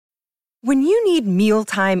When you need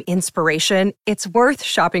mealtime inspiration, it's worth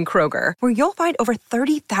shopping Kroger, where you'll find over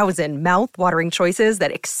 30,000 mouth-watering choices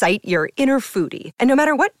that excite your inner foodie. And no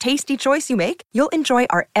matter what tasty choice you make, you'll enjoy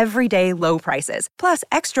our everyday low prices, plus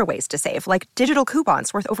extra ways to save, like digital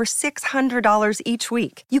coupons worth over $600 each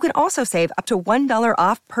week. You can also save up to $1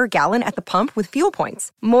 off per gallon at the pump with fuel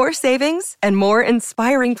points. More savings and more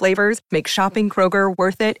inspiring flavors make shopping Kroger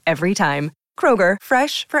worth it every time. Kroger,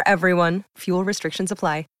 fresh for everyone. Fuel restrictions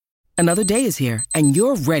apply. Another day is here, and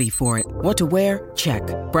you're ready for it. What to wear? Check.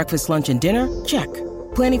 Breakfast, lunch, and dinner? Check.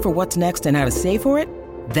 Planning for what's next and how to save for it?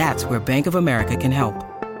 That's where Bank of America can help.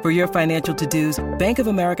 For your financial to-dos, Bank of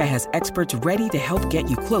America has experts ready to help get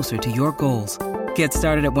you closer to your goals. Get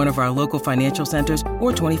started at one of our local financial centers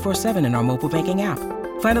or 24/7 in our mobile banking app.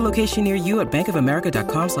 Find a location near you at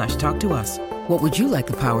bankofamerica.com/talktous. What would you like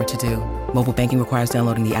the power to do? Mobile banking requires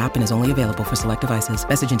downloading the app and is only available for select devices.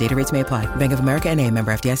 Message and data rates may apply. Bank of America N.A.,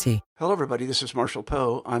 member FDIC. Hello, everybody. This is Marshall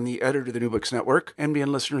Poe. I'm the editor of the New Books Network.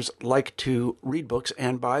 NBN listeners like to read books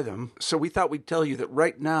and buy them. So we thought we'd tell you that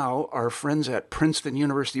right now, our friends at Princeton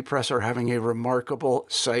University Press are having a remarkable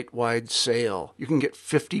site-wide sale. You can get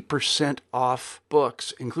 50% off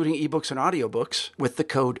books, including ebooks and audiobooks, with the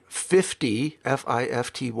code 50,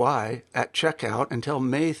 F-I-F-T-Y, at checkout until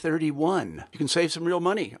May 31. You can save some real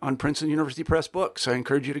money on Princeton University Press books. I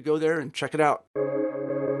encourage you to go there and check it out.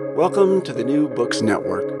 Welcome to the New Books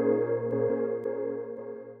Network.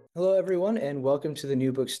 Hello, everyone, and welcome to the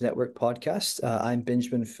New Books Network podcast. I'm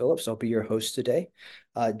Benjamin Phillips. I'll be your host today.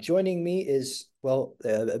 Joining me is,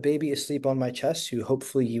 a baby asleep on my chest who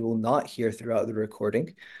hopefully you will not hear throughout the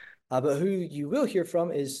recording. But who you will hear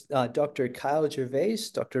from is Dr. Kyle Gervais,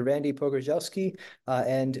 Dr. Randy Pogorzelski,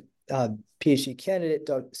 and PhD candidate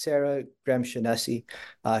Dr. Sarah Graham-Shaughnessy,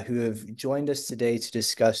 who have joined us today to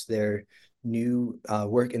discuss their new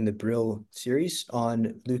work in the Brill series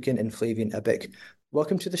on Lucan and Flavian epic.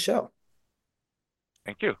 Welcome to the show.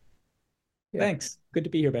 Thank you. Yeah. Thanks. Good to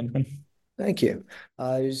be here, Benjamin. Thank you.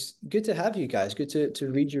 It was good to have you guys. Good to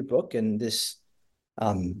read your book and this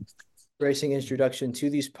bracing introduction to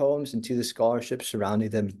these poems and to the scholarship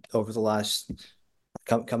surrounding them over the last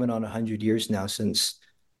coming on 100 years now since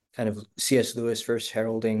kind of C.S. Lewis first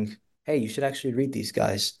heralding, hey, you should actually read these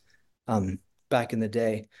guys back in the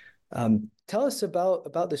day. Tell us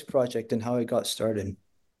about this project and how it got started,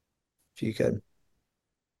 if you could.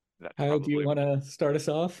 How do you want to start us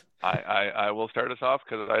off? I will start us off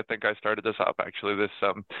because I think I started this up. Actually,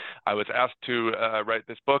 I was asked to write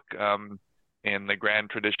this book. In the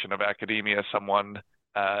grand tradition of academia, someone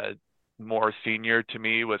more senior to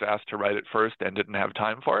me was asked to write it first and didn't have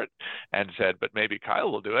time for it and said, but maybe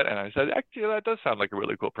Kyle will do it. And I said, actually, that does sound like a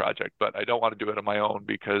really cool project, but I don't want to do it on my own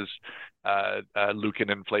because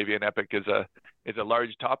Lucan and Flavian epic is a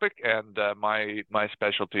large topic, and my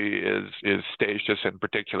specialty is Statius in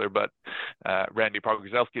particular. But Randy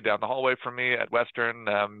Pogorzelski down the hallway from me at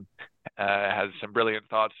Western has some brilliant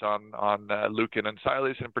thoughts on Lucan and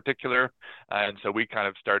Silas in particular, and so we kind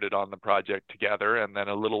of started on the project together. And then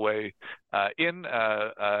a little way in,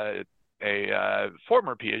 a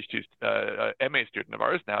former PhD, MA student of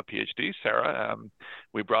ours, now PhD, Sarah,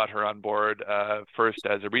 we brought her on board first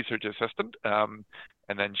as a research assistant, and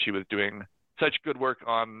then she was doing such good work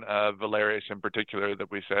on Valerius in particular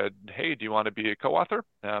that we said, hey, do you want to be a co-author?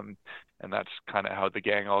 And that's kind of how the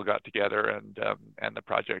gang all got together and the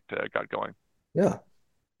project got going. Yeah,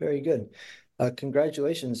 very good.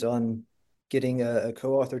 Congratulations on getting a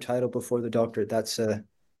co-author title before the doctorate. That's a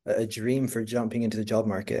dream for jumping into the job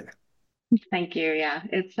market. Thank you. Yeah,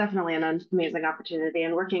 it's definitely an amazing opportunity,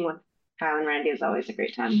 and working with Kyle and Randy is always a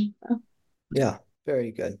great time. So. Yeah,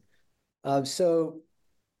 very good. So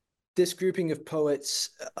this grouping of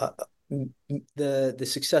poets, the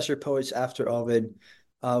successor poets after Ovid,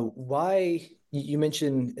 why, you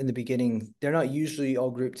mentioned in the beginning, they're not usually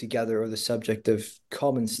all grouped together or the subject of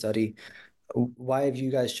common study. Why have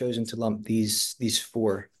you guys chosen to lump these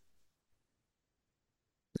four?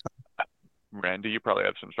 Randy, you probably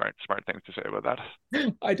have some smart things to say about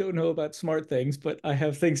that. I don't know about smart things, but I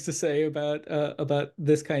have things to say about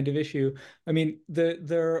this kind of issue. I mean,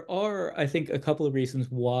 there are, I think, a couple of reasons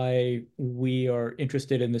why we are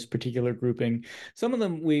interested in this particular grouping. Some of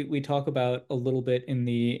them we talk about a little bit in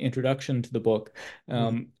the introduction to the book,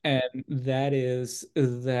 and that is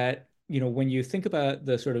that when you think about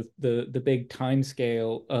the sort of the big time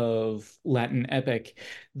scale of Latin epic,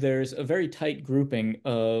 there's a very tight grouping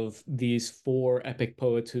of these four epic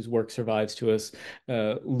poets whose work survives to us: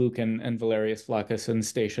 Lucan and Valerius Flaccus and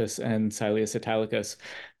Statius and Silius Italicus.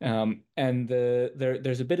 And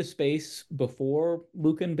there's a bit of space before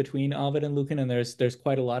Lucan, between Ovid and Lucan, and there's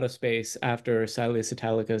quite a lot of space after Silius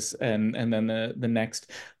Italicus, and then the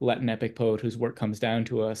next Latin epic poet whose work comes down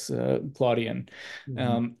to us, Claudian.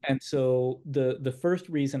 And so the first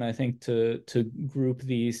reason I think to group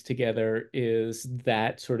these together is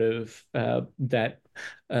that sort of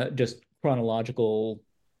just chronological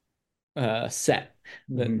set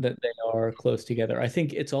that they are close together. I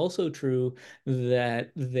think it's also true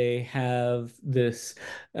that they have this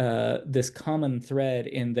common thread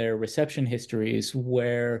in their reception histories,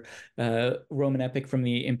 where Roman epic from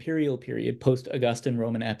the imperial period, post-Augustan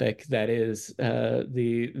Roman epic, that is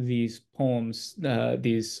these poems,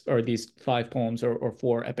 these five poems or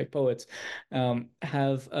four epic poets,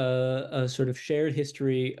 have a sort of shared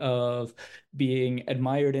history of being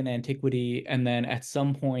admired in antiquity and then at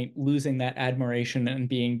some point losing that admiration and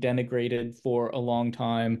being denigrated for a long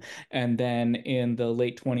time, and then in the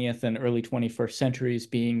late 20th and early 21st centuries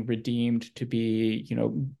being redeemed to be,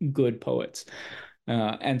 good poets.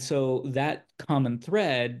 And so that common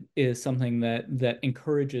thread is something that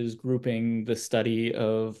encourages grouping the study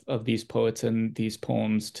of these poets and these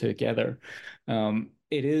poems together.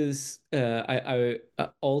 It is I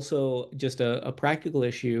also just a practical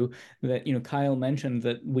issue that Kyle mentioned,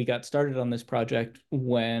 that we got started on this project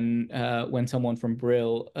when someone from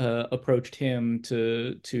Brill approached him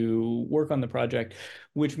to work on the project,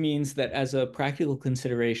 which means that as a practical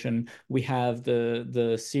consideration, we have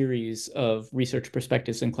the series of research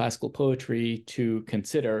perspectives in classical poetry to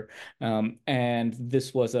consider, and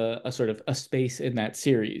this was a sort of a space in that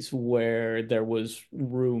series where there was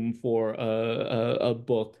room for a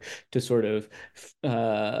book to sort of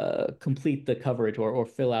complete the coverage or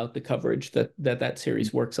fill out the coverage that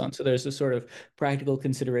series works on. So there's a sort of practical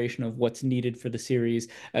consideration of what's needed for the series,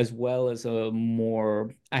 as well as a more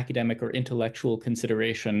academic or intellectual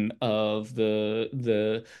consideration of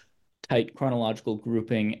the tight chronological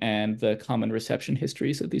grouping and the common reception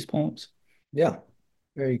histories of these poems. Yeah,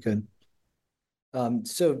 very good.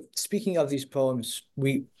 So speaking of these poems,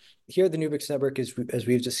 we here at the New Books Network, as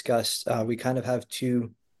we've discussed, we kind of have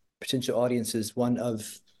two potential audiences: one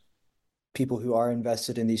of people who are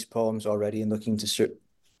invested in these poems already and looking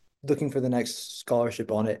for the next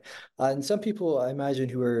scholarship on it, and some people, I imagine,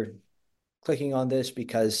 who are clicking on this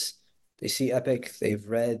because they see epic, they've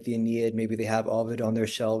read the Aeneid, maybe they have Ovid on their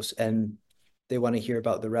shelves, and they want to hear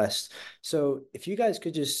about the rest. So if you guys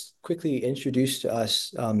could just quickly introduce to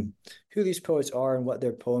us who these poets are and what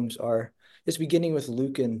their poems are. Just beginning with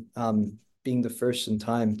Lucan being the first in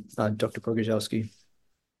time, Dr. Pogorzelski.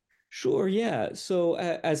 Sure, yeah. So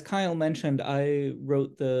as Kyle mentioned, I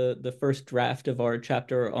wrote the first draft of our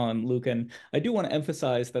chapter on Lucan. I do want to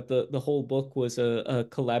emphasize that the whole book was a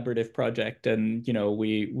collaborative project, and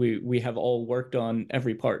we have all worked on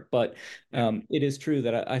every part. But it is true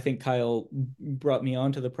that I think Kyle brought me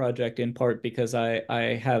onto the project in part because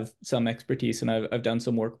I have some expertise, and I've done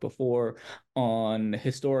some work before on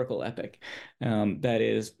historical epic, that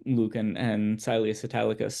is Lucan and Silius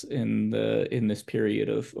Italicus in this period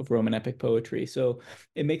of Roman epic poetry. So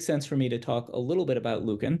it makes sense for me to talk a little bit about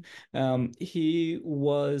Lucan. He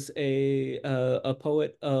was a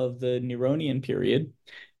poet of the Neronian period.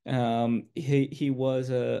 He was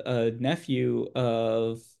a nephew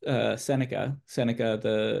of Seneca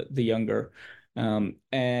the younger.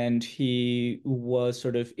 And he was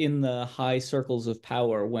sort of in the high circles of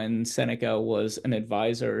power when Seneca was an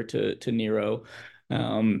advisor to Nero.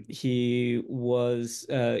 He was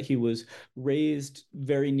raised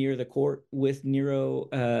very near the court with Nero,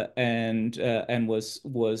 and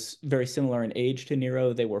was very similar in age to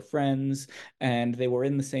Nero. They were friends, and they were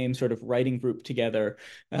in the same sort of writing group together.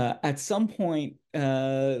 At some point,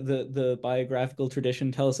 the biographical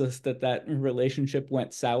tradition tells us that relationship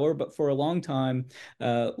went sour, but for a long time,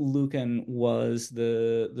 Lucan was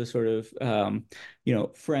the sort of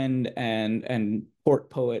friend and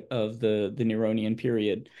court poet of the Neronian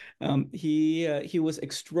period. He was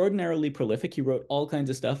extraordinarily prolific. He wrote all kinds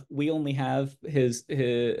of stuff. We only have his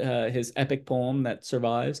epic poem that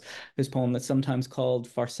survives. His poem that's sometimes called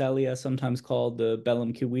Pharsalia, sometimes called the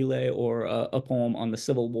Bellum Civile, or a poem on the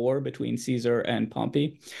civil war between Caesar and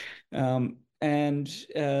Pompey.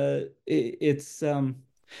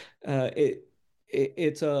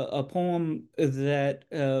 It's a poem that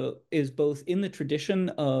is both in the tradition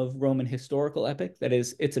of Roman historical epic, that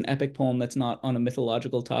is, it's an epic poem that's not on a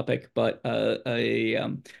mythological topic, but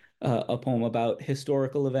a poem about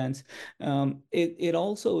historical events. It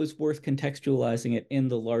also is worth contextualizing it in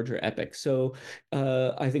the larger epic. So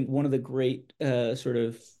I think one of the great sort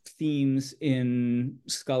of themes in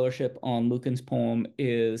scholarship on Lucan's poem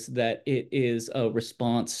is that it is a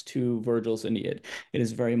response to Virgil's Aeneid. It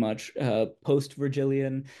is very much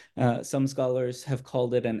post-Virgilian. Some scholars have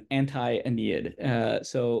called it an anti-Aeneid.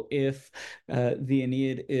 So if the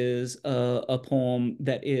Aeneid is a poem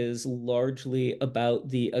that is largely about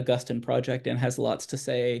the Augustan project and has lots to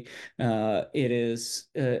say, it is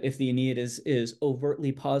if the Aeneid is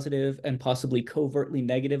overtly positive and possibly covertly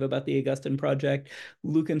negative about the Augustan project,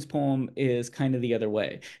 Lucan's poem is kind of the other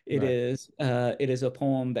way. It is a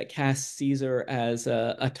poem that casts Caesar as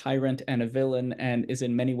a tyrant and a villain, and is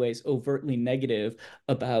in many ways overtly negative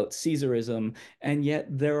about Caesarism, and yet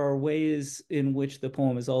there are ways in which the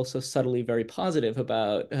poem is also subtly very positive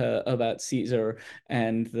about Caesar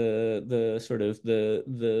and the sort of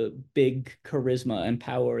the big charisma and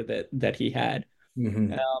power that he had.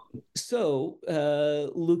 Mm-hmm. So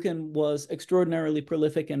Lucan was extraordinarily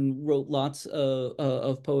prolific and wrote lots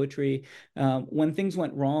of poetry. When things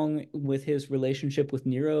went wrong with his relationship with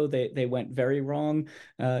Nero, they went very wrong.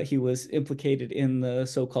 He was implicated in the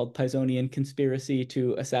so-called Pisonian conspiracy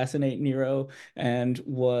to assassinate Nero and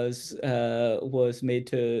was made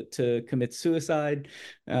to commit suicide.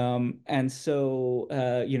 And so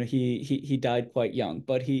he died quite young.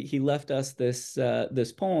 But he left us this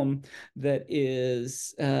poem that is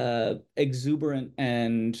exuberant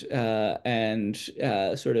and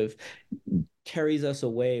sort of carries us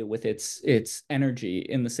away with its energy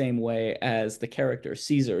in the same way as the character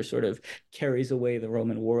Caesar sort of carries away the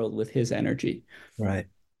Roman world with his energy. Right.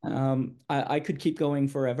 I could keep going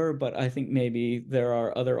forever, but I think maybe there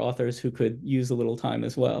are other authors who could use a little time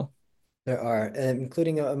as well. There are,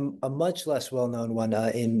 including a much less well-known one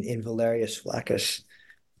in Valerius Flaccus.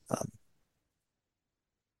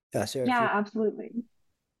 Sarah, Yeah, absolutely.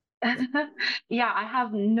 Yeah, I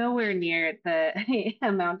have nowhere near the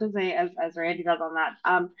amount to say as Randy does on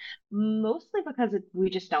that. Mostly because we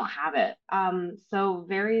just don't have it. So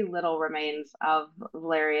very little remains of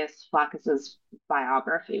Valerius Flaccus's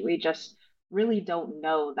biography. We just really don't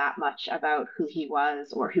know that much about who he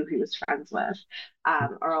was or who he was friends with,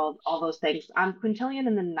 or all those things. Quintilian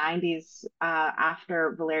in the 90s,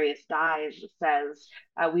 after Valerius dies, says,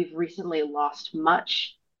 we've recently lost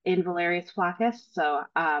much in Valerius Flaccus. So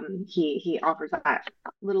he offers that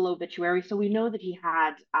little obituary. So we know that he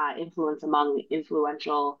had influence among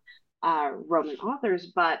influential Roman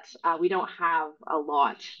authors, but we don't have a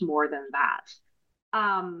lot more than that.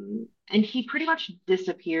 And he pretty much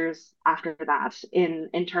disappears after that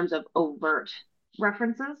in terms of overt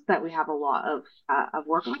references that we have a lot of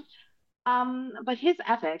work on. But his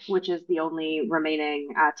epic, which is the only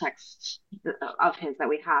remaining text of his that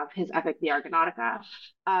we have, his epic, the Argonautica,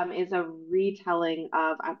 is a retelling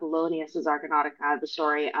of Apollonius's Argonautica, the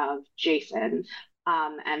story of Jason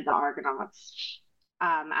and the Argonauts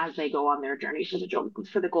as they go on their journey for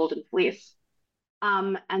the Golden Fleece.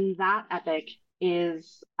 And that epic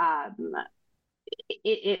is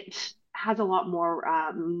it has a lot more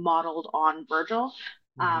modeled on Virgil.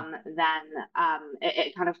 Then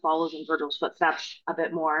it kind of follows in Virgil's footsteps a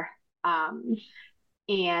bit more. And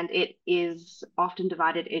it is often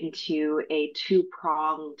divided into a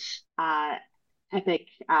two-pronged epic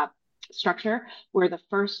structure, where the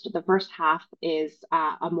first half is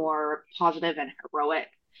a more positive and heroic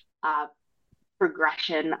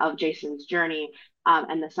progression of Jason's journey,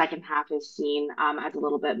 and the second half is seen as a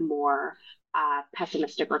little bit more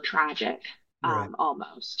pessimistic or tragic,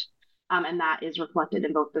 almost. And that is reflected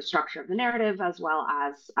in both the structure of the narrative as well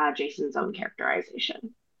as Jason's own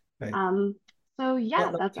characterization. Right. So yeah,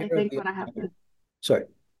 Not that's I think what I have to. Sorry.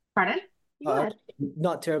 Pardon? Go ahead.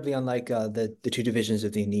 Not terribly unlike the two divisions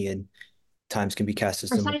of the Aeneid. Times can be cast as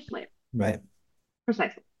similar. Precisely. Right.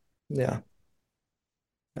 Precisely. Yeah.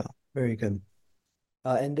 No, very good.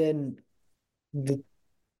 And then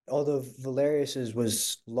although Valerius's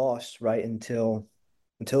was lost right until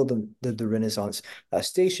the Renaissance,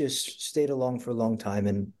 Statius stayed along for a long time,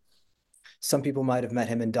 and some people might have met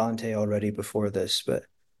him in Dante already before this. But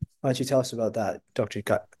why don't you tell us about that, Dr.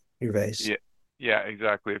 Gervais? Yeah,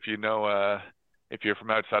 exactly. If you know, if you're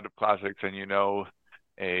from outside of classics and you know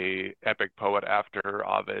a epic poet after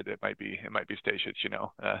Ovid, it might be Statius.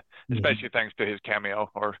 Especially thanks to his cameo,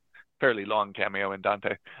 or fairly long cameo in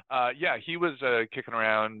Dante. He was kicking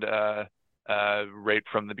around right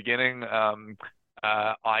from the beginning.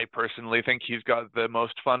 I personally think he's got the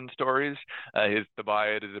most fun stories. His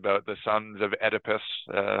Thebaid is about the sons of Oedipus,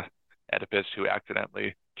 Oedipus, who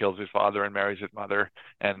accidentally kills his father and marries his mother,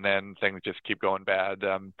 and then things just keep going bad.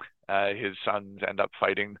 His sons end up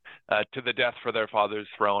fighting to the death for their father's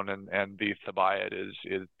throne, and the Thebaid is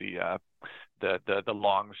the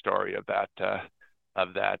long story of that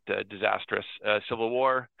disastrous civil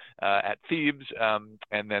war at Thebes,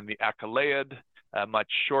 and then the Achilleid, a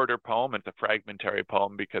much shorter poem. It's a fragmentary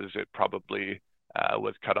poem because it probably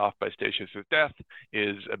was cut off by Statius's death,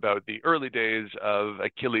 is about the early days of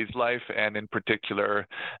Achilles' life, and in particular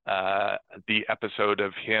the episode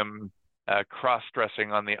of him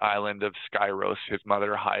cross-dressing on the island of Skyros. His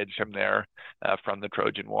mother hides him there from the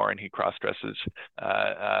Trojan War, and he cross-dresses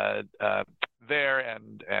there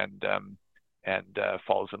and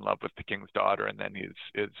falls in love with the king's daughter, and then he's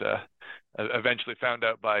eventually found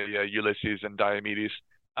out by Ulysses and Diomedes.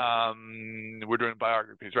 We're doing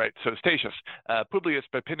biographies, right? So Statius, Publius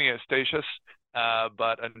Papinius Statius,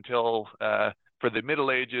 but until for the Middle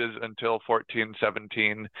Ages, until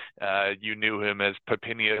 1417, you knew him as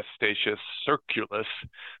Papinius Statius Circulus,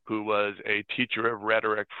 who was a teacher of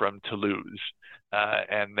rhetoric from Toulouse.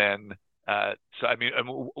 And then, so I mean,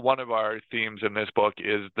 one of our themes in this book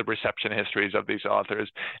is the reception histories of these authors,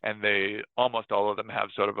 and they almost all of them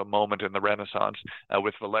have sort of a moment in the Renaissance.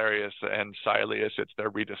 With Valerius and Silius, it's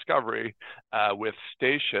their rediscovery. With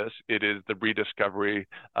Statius, it is the rediscovery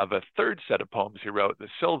of a third set of poems he wrote, the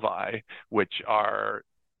Sylvae, which are,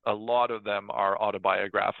 a lot of them are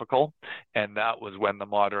autobiographical, and that was when the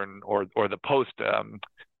modern or the post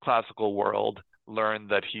classical world learned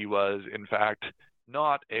that he was in fact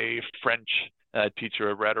not a French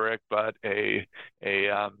teacher of rhetoric, but a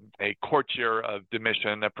courtier of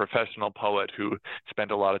Domitian, a professional poet who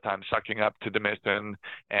spent a lot of time sucking up to Domitian,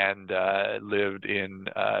 and lived in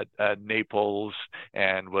Naples,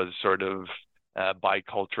 and was sort of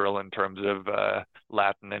bicultural in terms of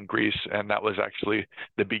Latin and Greece, and that was actually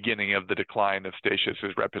the beginning of the decline of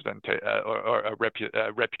Statius's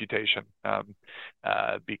reputation,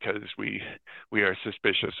 because we are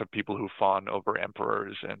suspicious of people who fawn over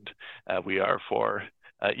emperors, and we are, for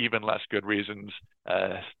even less good reasons,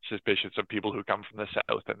 suspicious of people who come from the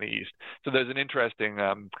south and the east. So there's an interesting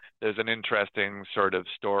sort of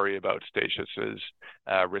story about Statius's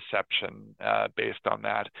reception based on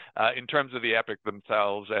that. In terms of the epic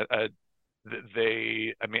themselves, I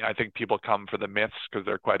think people come for the myths because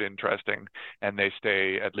they're quite interesting, and they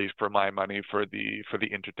stay, at least for my money, for the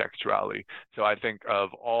intertextuality. So I think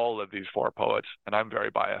of all of these four poets, and I'm very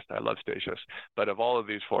biased, I love Statius, but of all of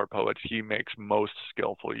these four poets, he makes most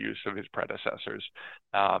skillful use of his predecessors.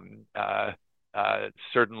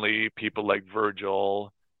 Certainly people like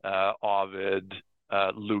Virgil, Ovid,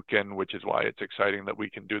 Lucan, which is why it's exciting that we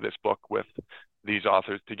can do this book with these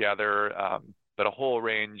authors together, but a whole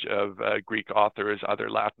range of Greek authors, other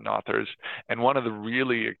Latin authors. And one of the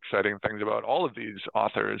really exciting things about all of these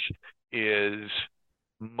authors is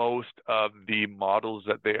most of the models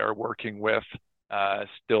that they are working with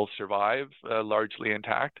still survive, largely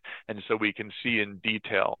intact. And so we can see in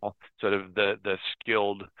detail sort of the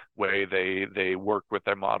skilled way they work with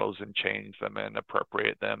their models and change them and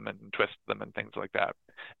appropriate them and twist them and things like that.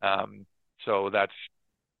 So that's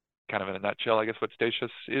kind of in a nutshell, I guess, what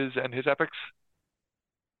Statius is and his epics.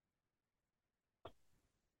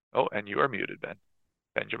 Oh, and you are muted,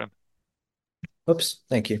 Benjamin. Oops,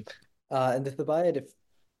 thank you. And the Thebaid, if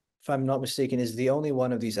I'm not mistaken, is the only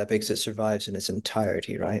one of these epics that survives in its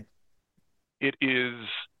entirety, right? It is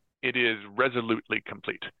resolutely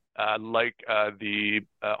complete. Like the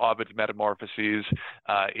Ovid's Metamorphoses,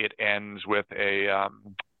 it ends with an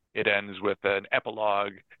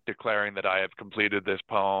epilogue declaring that I have completed this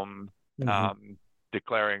poem. Mm-hmm.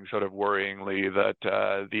 Declaring sort of worryingly that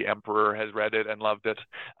the emperor has read it and loved it,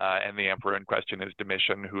 and the emperor in question is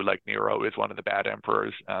Domitian, who, like Nero, is one of the bad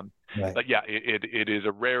emperors. Right. But yeah, it is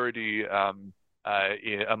a rarity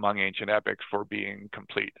among ancient epics for being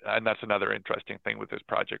complete, and that's another interesting thing with this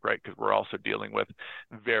project, right? Because we're also dealing with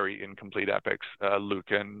very incomplete epics,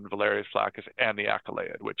 Lucan, Valerius Flaccus, and the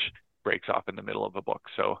Achilleid, which breaks off in the middle of a book.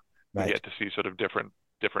 So right. We get to see sort of different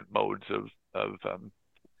modes of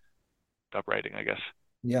writing, I guess.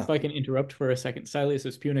 Yeah. If I can interrupt for a second,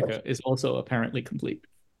 Silius's Punica is also apparently complete.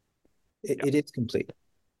 It is complete.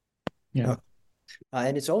 Yeah.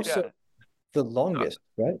 And it's also the longest,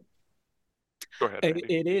 right? Go ahead.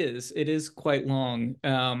 It is quite long.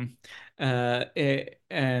 Yeah,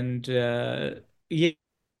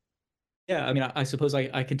 Yeah, I mean, I suppose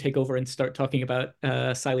I can take over and start talking about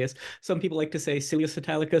Silius. Some people like to say Silius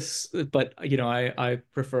Italicus, but I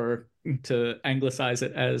prefer to anglicize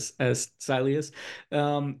it as Silius.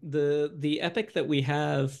 The epic that we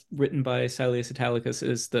have written by Silius Italicus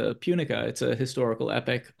is the Punica. It's a historical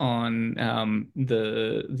epic on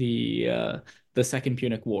the Second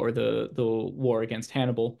Punic War, the war against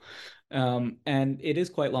Hannibal, and it is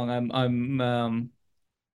quite long.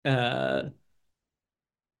 Uh,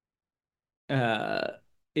 uh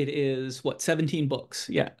it is what, 17 books.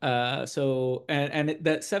 Yeah. So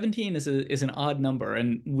that 17 is an odd number,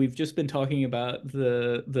 and we've just been talking about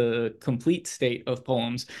the complete state of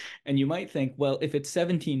poems, and you might think, well, if it's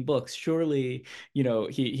 17 books, surely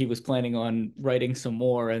he was planning on writing some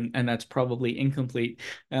more, and that's probably incomplete.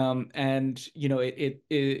 And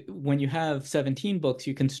when you have 17 books,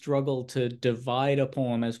 you can struggle to divide a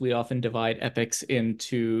poem, as we often divide epics,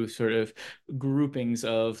 into sort of groupings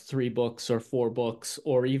of 3 books or 4 books,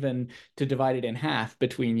 or even to divide it in half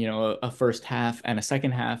between a first half and a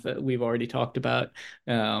second half. We've already talked about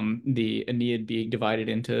the Aeneid being divided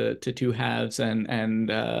into 2 halves, and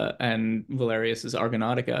Valerius's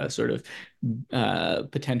Argonautica sort of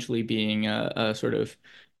potentially being a sort of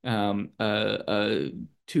a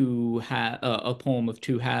a poem of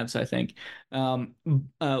 2 halves, I think.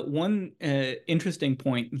 One interesting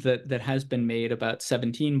point that has been made about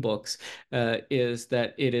 17 books is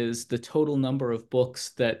that it is the total number of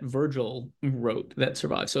books that Virgil wrote that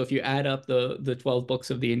survive. So if you add up the 12 books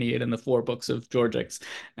of the Aeneid and the 4 books of Georgics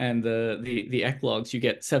and the eclogues, you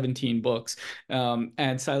get 17 books.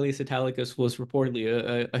 And Silius Italicus was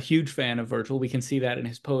reportedly a huge fan of Virgil. We can see that in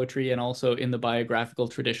his poetry and also in the biographical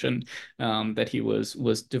tradition, that he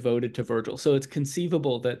was devoted to Virgil. So it's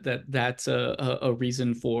conceivable that's a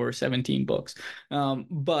reason for 17 books.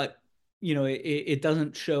 But it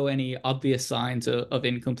doesn't show any obvious signs of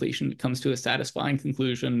incompletion. It comes to a satisfying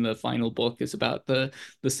conclusion. The final book is about the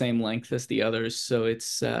same length as the others, so it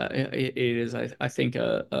is, I think,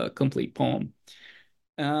 a complete poem.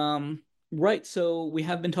 Right, so we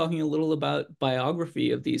have been talking a little about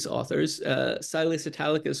biography of these authors. Silius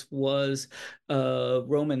Italicus was a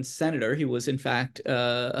Roman senator. He was, in fact,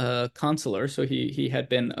 a consular, so he had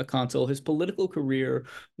been a consul. His political career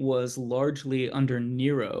was largely under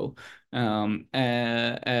Nero,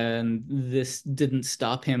 and this didn't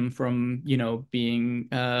stop him from, being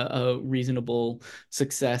a reasonable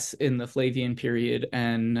success in the Flavian period,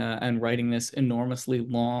 and writing this enormously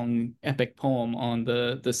long epic poem on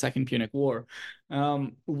the Second Punic War.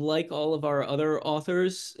 Like all of our other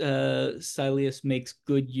authors, Silius makes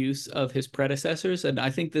good use of his predecessors, and I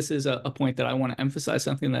think this is a point that I want to emphasize,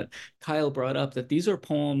 something that Kyle brought up, that these are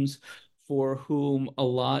poems for whom a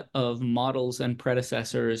lot of models and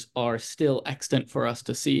predecessors are still extant for us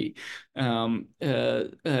to see.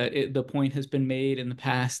 The point has been made in the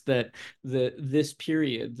past that this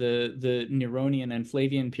period, the Neronian and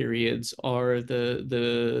Flavian periods, are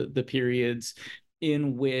the periods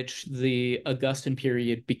in which the Augustan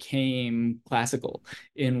period became classical,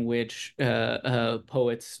 in which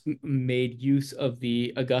poets made use of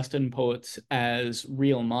the Augustan poets as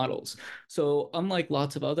real models. So unlike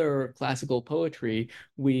lots of other classical poetry,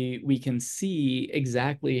 we can see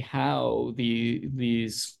exactly how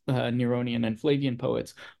these Neronian and Flavian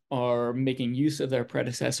poets are making use of their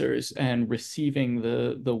predecessors and receiving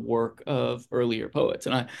the work of earlier poets.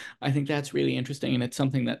 And I think that's really interesting, and it's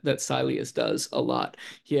something that Silius does a lot.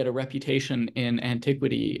 He had a reputation in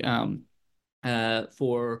antiquity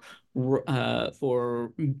for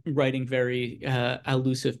writing very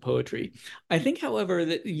allusive poetry. I think, however,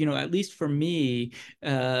 that at least for me,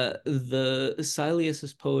 the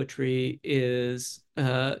Silius's poetry is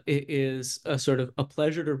a sort of a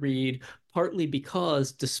pleasure to read, partly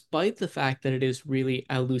because, despite the fact that it is really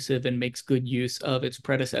allusive and makes good use of its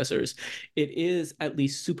predecessors, it is, at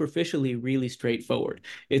least superficially, really straightforward.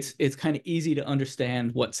 It's kind of easy to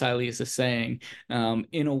understand what Silius is saying,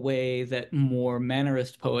 in a way that more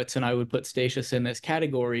mannerist poets, and I would put Statius in this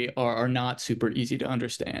category, are not super easy to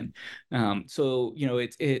understand. So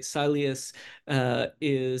Silius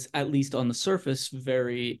is, at least on the surface,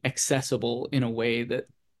 very accessible in a way that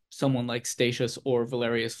someone like Statius, or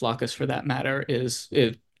Valerius Flaccus for that matter, is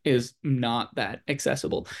not that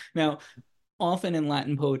accessible. Now, often in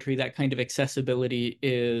Latin poetry, that kind of accessibility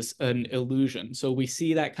is an illusion. So we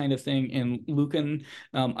see that kind of thing in Lucan.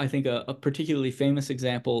 I think a particularly famous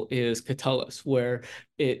example is Catullus, where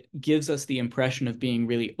it gives us the impression of being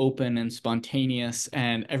really open and spontaneous,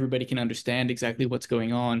 and everybody can understand exactly what's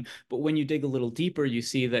going on. But when you dig a little deeper, you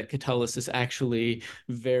see that Catullus is actually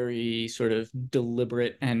very sort of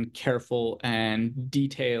deliberate and careful and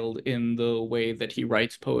detailed in the way that he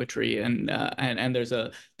writes poetry, and there's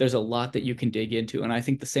a lot that you can dig into, and I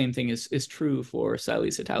think the same thing is true for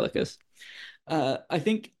Silius Italicus. I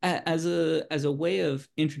think as a way of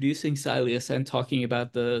introducing Silius and talking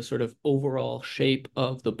about the sort of overall shape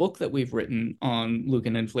of the book that we've written on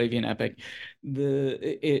Lucan and Flavian epic,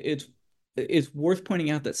 it's worth pointing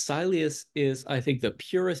out that Silius is, I think, the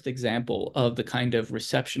purest example of the kind of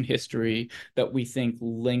reception history that we think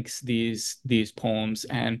links these poems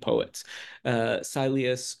and poets.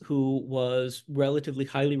 Silius, who was relatively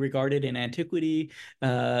highly regarded in antiquity,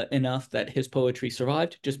 enough that his poetry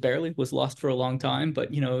survived, just barely, was lost for a long time,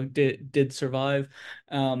 but did survive,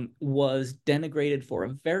 was denigrated for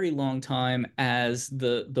a very long time as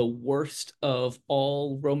the worst of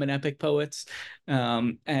all Roman epic poets.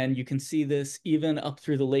 And you can see this even up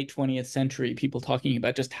through the late 20th century, people talking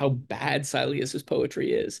about just how bad Silius's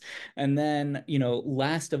poetry is. And then,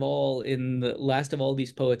 last of all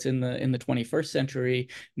these poets in the 21st century,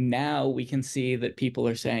 now we can see that people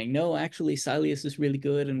are saying, no, actually Silius is really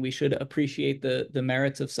good, and we should appreciate the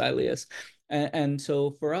merits of Silius. And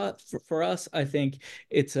so for us, I think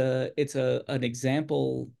it's an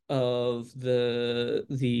example of the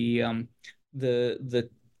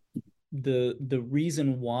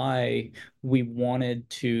reason why we wanted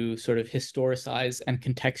to sort of historicize and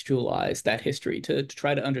contextualize that history to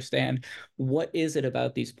try to understand what is it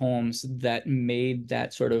about these poems that made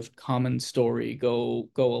that sort of common story go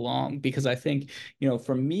along. Because I think,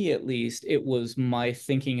 for me at least, it was my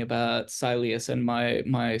thinking about Silius and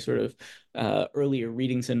my sort of earlier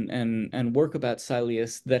readings and work about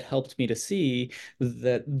Silius that helped me to see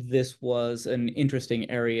that this was an interesting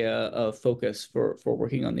area of focus for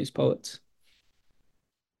working on these poets.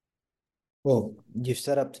 Well, you've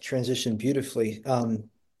set up the transition beautifully.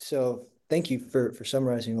 So thank you for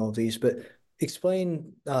summarizing all of these, but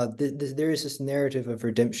explain, there is this narrative of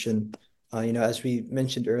redemption, as we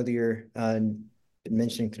mentioned earlier, and been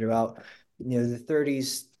mentioning throughout, the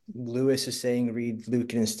 30s, Lewis is saying, read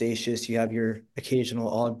Lucan and Statius. You have your occasional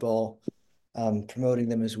oddball promoting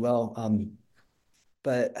them as well.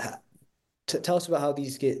 But tell us about how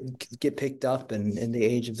these get picked up and in the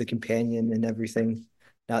age of the companion and everything.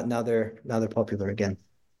 Now they're popular again.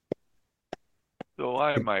 So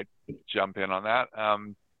I might jump in on that.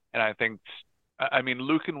 And I think,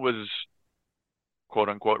 Lucan was quote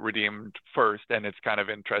unquote redeemed first, and it's kind of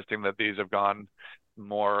interesting that these have gone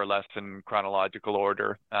more or less in chronological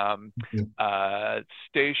order.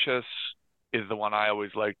 Statius is the one I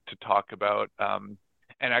always like to talk about.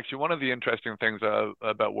 And actually, one of the interesting things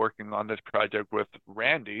about working on this project with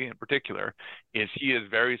Randy in particular is he is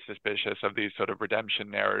very suspicious of these sort of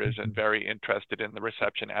redemption narratives and very interested in the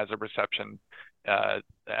reception as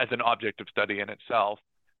an object of study in itself.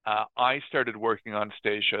 I started working on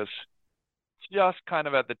Statius just kind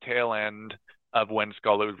of at the tail end of when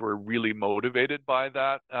scholars were really motivated by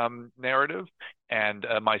that narrative. And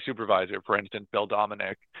my supervisor, for instance, Bill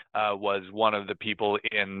Dominic, was one of the people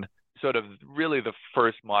in sort of really the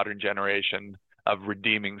first modern generation of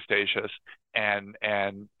redeeming Statius, and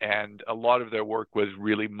a lot of their work was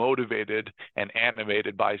really motivated and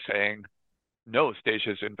animated by saying, no,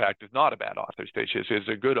 Statius in fact is not a bad author. Statius is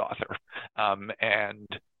a good author, and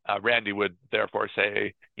Randy would therefore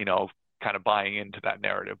say, kind of buying into that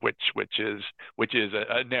narrative, which is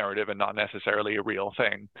a narrative and not necessarily a real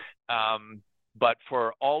thing. But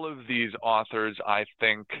for all of these authors, I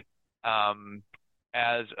think,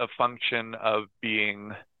 as a function of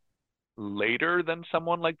being later than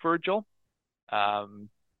someone like Virgil, and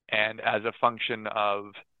as a function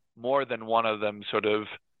of more than one of them sort of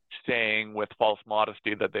saying with false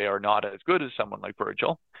modesty that they are not as good as someone like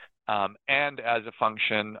Virgil, and as a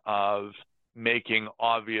function of making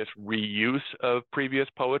obvious reuse of previous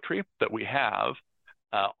poetry that we have,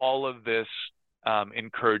 all of this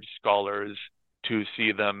encouraged scholars to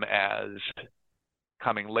see them as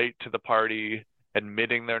coming late to the party,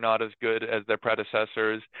 admitting they're not as good as their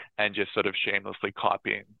predecessors, and just sort of shamelessly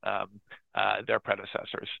copying their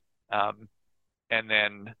predecessors. And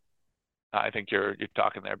then I think you're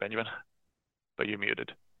talking there, Benjamin, but you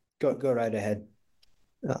muted. Go right ahead.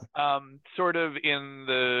 Sort of in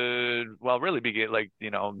the, really begin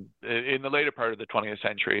in the later part of the 20th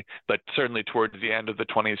century, but certainly towards the end of the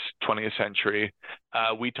 20th century,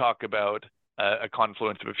 we talk about a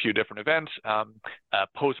confluence of a few different events.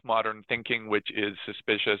 Postmodern thinking, which is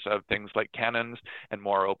suspicious of things like canons and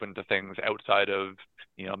more open to things outside of,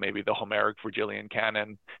 maybe the Homeric Virgilian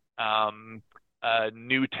canon.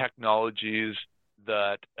 New technologies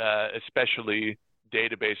that, especially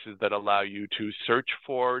databases that allow you to search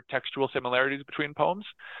for textual similarities between poems,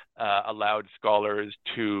 allowed scholars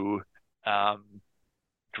to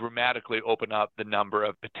dramatically open up the number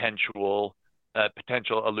of potential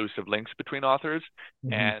elusive links between authors,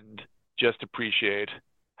 and just appreciate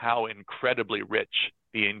how incredibly rich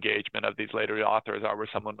the engagement of these later authors are with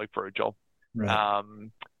someone like Virgil. Right.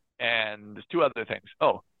 And there's two other things.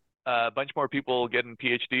 A bunch more people getting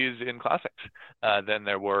PhDs in classics than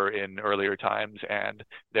there were in earlier times, and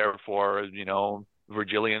therefore,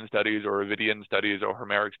 Virgilian studies or Ovidian studies or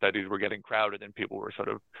Homeric studies were getting crowded, and people were sort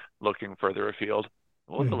of looking further afield.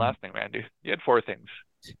 What was the last thing, Randy? You had four things.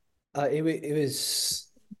 It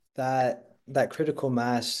was that critical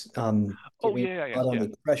mass giving not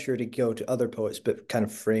only pressure to go to other poets, but kind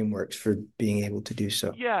of frameworks for being able to do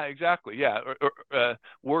so. Yeah, exactly. Yeah,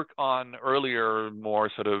 work on earlier, more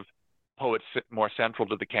sort of poets more central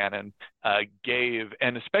to the canon gave,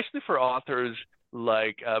 and especially for authors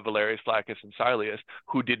like Valerius Flaccus and Silius,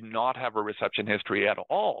 who did not have a reception history at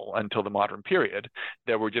all until the modern period.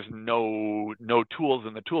 There were just no tools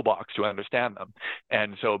in the toolbox to understand them.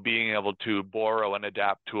 And so being able to borrow and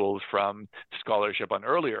adapt tools from scholarship on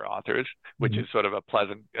earlier authors, which is sort of a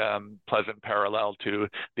pleasant parallel to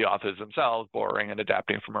the authors themselves, borrowing and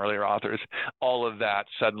adapting from earlier authors, all of that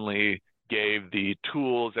suddenly gave the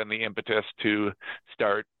tools and the impetus to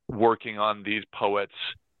start working on these poets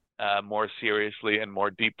more seriously and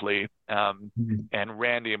more deeply. And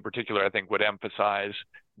Randy in particular, I think, would emphasize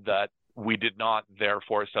that we did not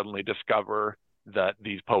therefore suddenly discover that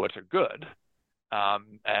these poets are good,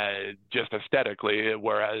 just aesthetically,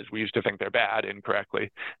 whereas we used to think they're bad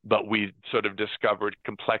incorrectly, but we sort of discovered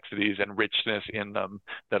complexities and richness in them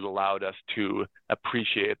that allowed us to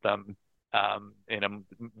appreciate them in a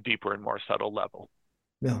deeper and more subtle level.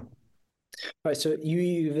 Yeah. All right, so you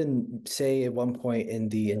even say at one point in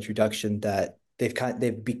the introduction that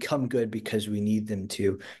they've become good because we need them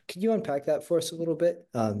to. Can you unpack that for us a little bit,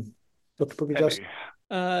 Dr. Burgos?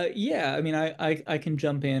 Yeah, I mean, I can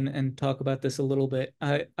jump in and talk about this a little bit.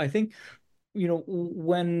 I think,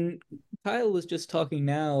 when Kyle was just talking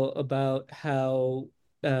now about how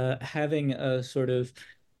having a sort of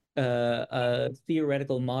a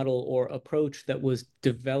theoretical model or approach that was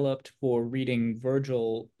developed for reading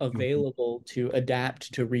Virgil available to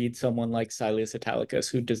adapt to read someone like Silius Italicus,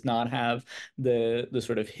 who does not have the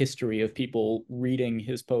sort of history of people reading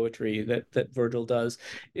his poetry that Virgil does,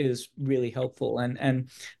 is really helpful. And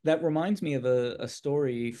that reminds me of a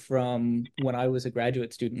story from when I was a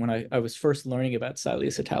graduate student, when I was first learning about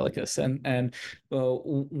Silius Italicus. And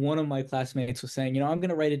one of my classmates was saying, I'm going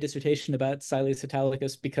to write a dissertation about Silius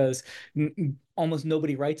Italicus because almost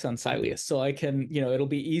nobody writes on Silius, so I can, it'll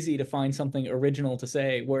be easy to find something original to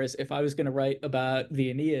say. Whereas if I was going to write about the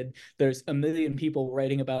Aeneid, there's a million people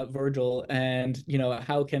writing about Virgil, and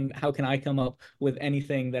how can I come up with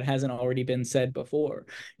anything that hasn't already been said before?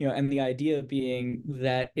 And the idea being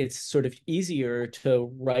that it's sort of easier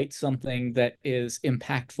to write something that is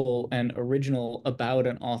impactful and original about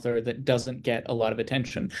an author that doesn't get a lot of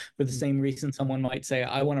attention. For the same reason, someone might say,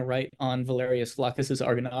 I want to write on Valerius Flaccus's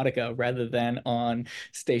Argonautica rather than on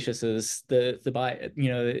Statius's the Thebaid,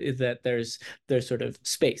 that there's sort of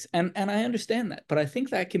space. And I understand that, but I think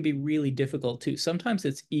that can be really difficult too. Sometimes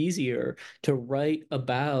it's easier to write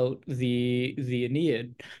about the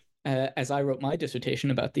Aeneid, as I wrote my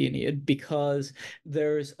dissertation about the Aeneid, because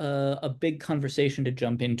there's a big conversation to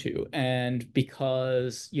jump into. And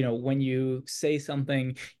because, when you say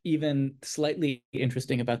something even slightly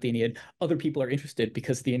interesting about the Aeneid, other people are interested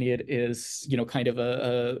because the Aeneid is, kind of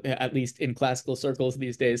at least in classical circles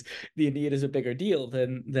these days, the Aeneid is a bigger deal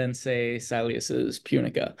than say, Silius's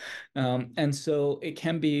Punica. And so it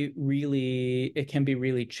can be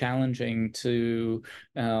really challenging to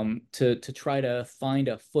try to find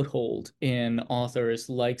a foothold in authors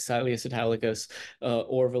like Silius Italicus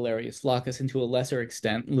or Valerius Flaccus, and to a lesser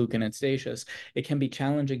extent Lucan and Statius. It can be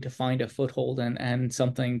challenging to find a foothold and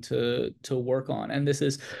something to work on. And this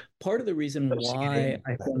is part of the reason why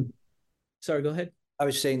I think. Sorry, go ahead. I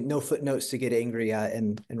was saying no footnotes to get angry at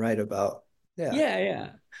and write about. Yeah. Yeah.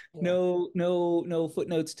 No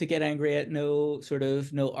footnotes to get angry at, no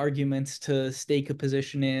arguments to stake a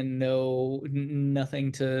position in,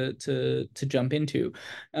 nothing to jump into.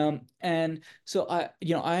 And so I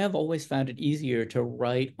have always found it easier to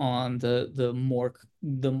write on the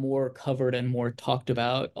more covered and more talked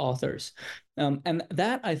about authors. And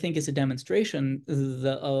that I think is a demonstration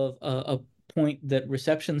of a point that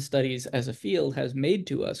reception studies as a field has made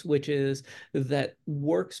to us, which is that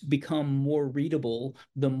works become more readable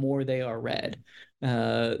the more they are read.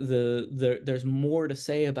 There's more to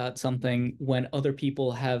say about something when other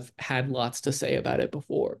people have had lots to say about it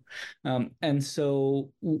before. And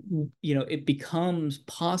so, it becomes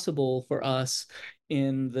possible for us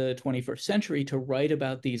in the 21st century to write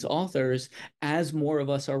about these authors as more of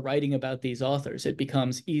us are writing about these authors. It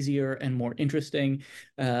becomes easier and more interesting.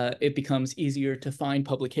 It becomes easier to find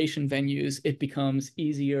publication venues. It becomes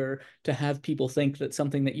easier to have people think that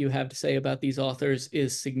something that you have to say about these authors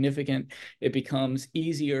is significant. It becomes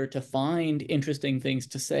easier to find interesting things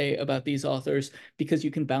to say about these authors because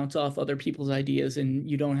you can bounce off other people's ideas and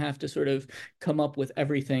you don't have to sort of come up with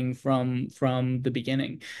everything from the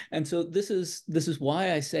beginning. And so this is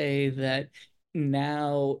why I say that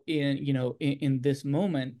now in this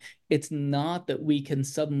moment, it's not that we can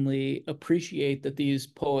suddenly appreciate that these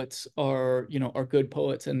poets are good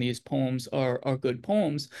poets and these poems are good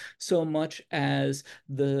poems, so much as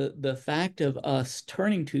the fact of us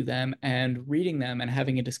turning to them and reading them and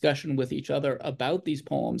having a discussion with each other about these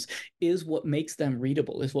poems is what makes them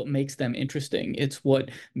readable, is what makes them interesting. It's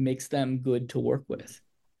what makes them good to work with.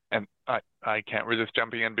 And I can't resist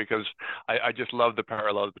jumping in because I just love the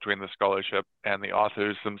parallels between the scholarship and the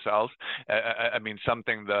authors themselves. I mean,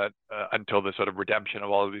 something that until the sort of redemption of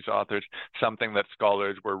all of these authors, something that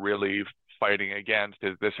scholars were really fighting against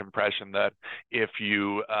is this impression that if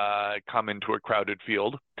you come into a crowded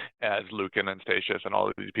field, as Lucan and Statius and all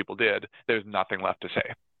of these people did, there's nothing left to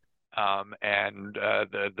say. And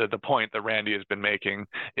the point that Randy has been making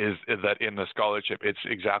is that in the scholarship, it's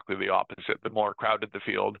exactly the opposite. The more crowded the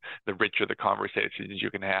field, the richer the conversations you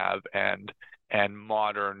can have, and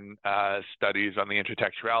modern studies on the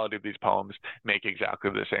intertextuality of these poems make exactly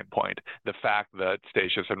the same point. The fact that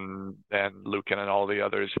Statius and Lucan and all the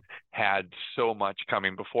others had so much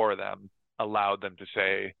coming before them allowed them to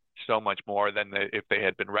say so much more than if they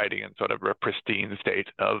had been writing in sort of a pristine state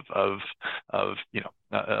of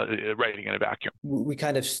writing in a vacuum. We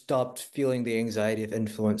kind of stopped feeling the anxiety of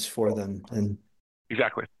influence for them, and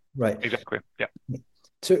exactly yeah.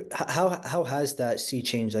 So how has that sea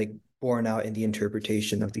change borne out in the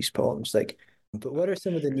interpretation of these poems? But what are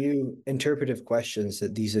some of the new interpretive questions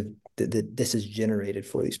that this has generated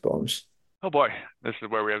for these poems? Oh boy, this is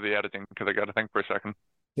where we have the editing because I got to think for a second.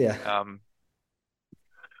 Yeah.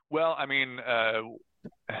 Well, I mean,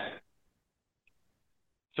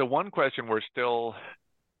 so one question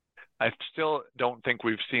I still don't think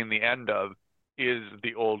we've seen the end of is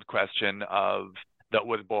the old question that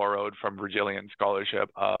was borrowed from Virgilian scholarship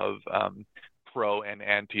of pro and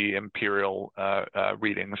anti-imperial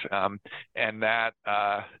readings, and that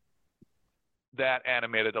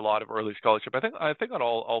animated a lot of early scholarship. I think on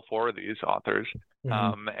all four of these authors.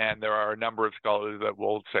 Mm-hmm. And there are a number of scholars that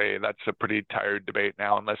will say that's a pretty tired debate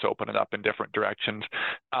now, and let's open it up in different directions.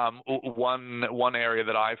 One area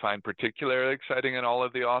that I find particularly exciting in all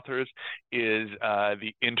of the authors is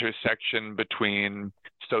the intersection between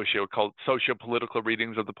socio-political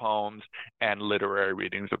readings of the poems and literary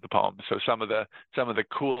readings of the poems. So some of the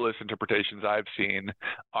coolest interpretations I've seen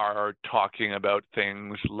are talking about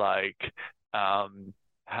things like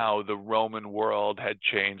how the Roman world had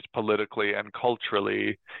changed politically and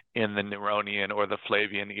culturally in the Neronian or the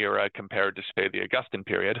Flavian era compared to, say, the Augustan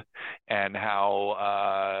period, and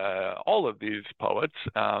how all of these poets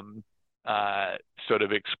sort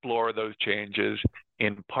of explore those changes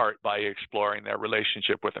in part by exploring their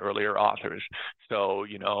relationship with earlier authors. So,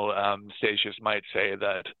 Statius might say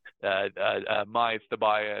that my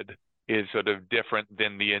Thebaid is sort of different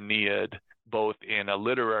than the Aeneid, both in a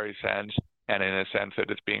literary sense and in a sense that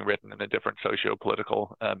it's being written in a different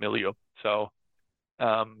socio-political milieu. So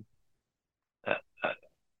I've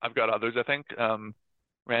got others, I think.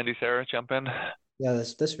 Randy, Sarah, jump in. Yeah,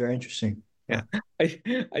 that's very interesting. Yeah.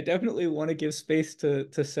 I definitely want to give space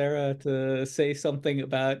to Sarah to say something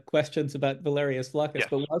about questions about Valerius Flaccus, yes.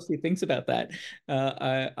 But while she thinks about that,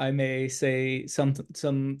 I may say some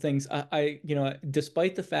things. I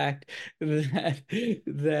despite the fact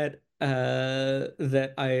that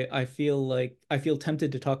that I feel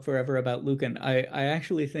tempted to talk forever about Lucan. I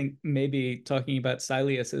actually think maybe talking about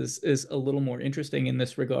Silius is a little more interesting in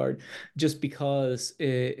this regard, just because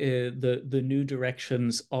the new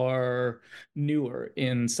directions are newer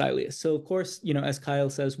in Silius. So of course, as Kyle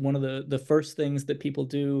says, one of the first things that people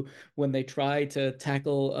do when they try to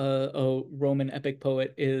tackle a Roman epic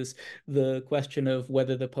poet is the question of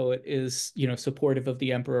whether the poet is, supportive of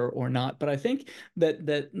the emperor or not. But I think that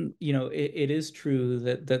it is true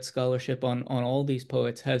that scholarship on all these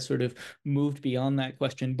poets has sort of moved beyond that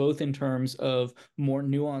question, both in terms of more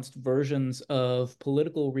nuanced versions of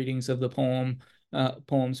political readings of the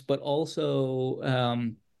poems, but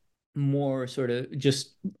also more sort of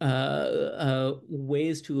just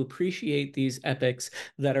ways to appreciate these epics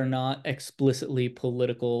that are not explicitly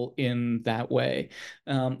political in that way.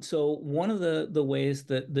 So one of the ways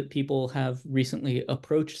that people have recently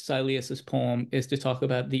approached Silius's poem is to talk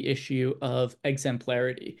about the issue of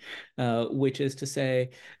exemplarity, which is to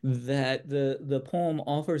say that the poem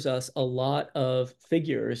offers us a lot of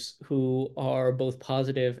figures who are both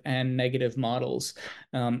positive and negative models.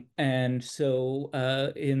 And so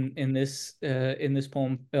in this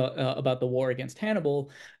poem about the war against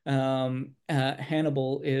Hannibal,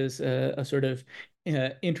 Hannibal is a sort of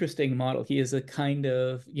interesting model. He is a kind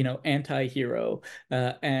of, anti-hero,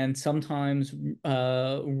 and sometimes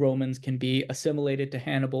Romans can be assimilated to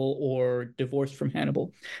Hannibal or divorced from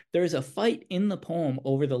Hannibal. There is a fight in the poem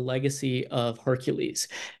over the legacy of Hercules.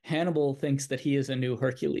 Hannibal thinks that he is a new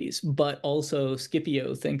Hercules, but also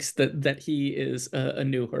Scipio thinks that he is a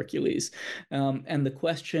new Hercules. And the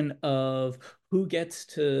question of who gets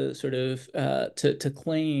to sort of to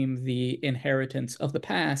claim the inheritance of the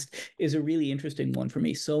past is a really interesting one for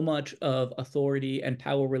me. So much of authority and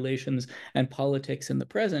power relations and politics in the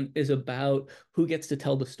present is about who gets to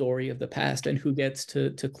tell the story of the past and who gets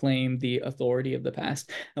to claim the authority of the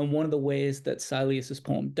past. And one of the ways that Silius's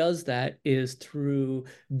poem does that is through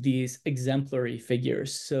these exemplary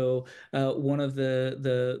figures. So one of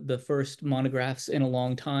the first monographs in a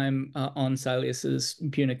long time on Silius's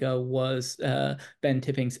Punica was Ben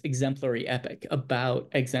Tipping's exemplary epic about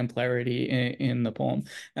exemplarity in the poem,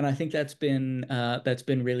 and I think that's been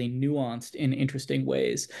really nuanced in interesting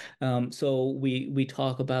ways. So we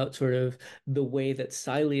talk about sort of the way that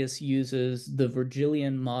Silius uses the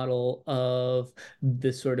Virgilian model of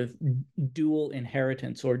this sort of dual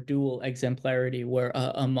inheritance or dual exemplarity,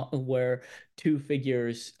 where two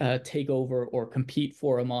figures take over or compete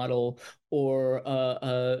for a model, or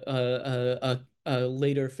a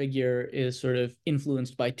later figure is sort of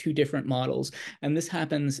influenced by two different models, and this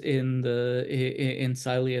happens in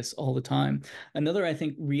Silius all the time. Another, I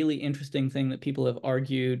think, really interesting thing that people have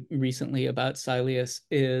argued recently about Silius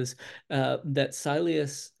is that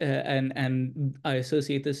Silius, and I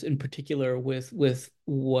associate this in particular with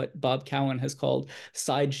what Bob Cowan has called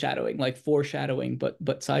side shadowing, like foreshadowing,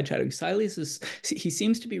 but side shadowing. He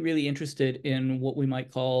seems to be really interested in what we might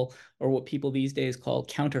call, or what people these days call,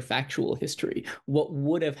 counterfactual history. What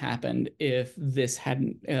would have happened if this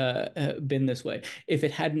hadn't been this way? If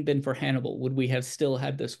it hadn't been for Hannibal, would we have still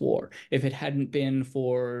had this war? If it hadn't been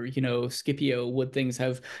for, Scipio, would things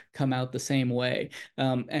have come out the same way?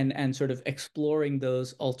 And sort of exploring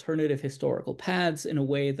those alternative historical paths in a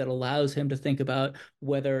way that allows him to think about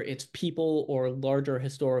whether it's people or larger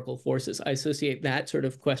historical forces. I associate that sort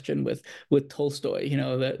of question with Tolstoy,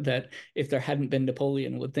 that if there hadn't been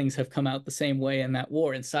Napoleon, would things have come out the same way in that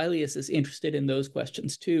war? And Silius is interested in those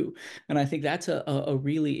questions too. And I think that's a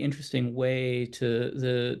really interesting way to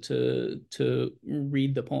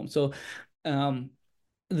read the poem. So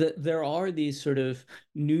there are these sort of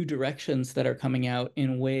new directions that are coming out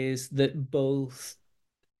in ways that both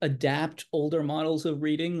adapt older models of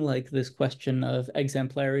reading, like this question of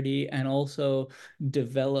exemplarity, and also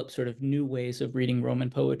develop sort of new ways of reading Roman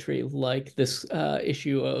poetry, like this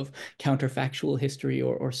issue of counterfactual history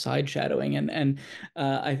or side shadowing. And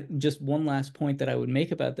I just one last point that I would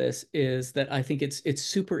make about this is that I think it's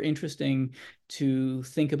super interesting to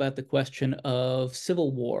think about the question of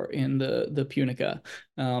civil war in the Punica,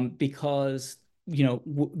 because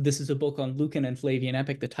this is a book on Lucan and Flavian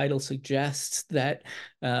epic. The title suggests that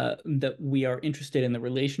we are interested in the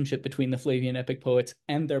relationship between the Flavian epic poets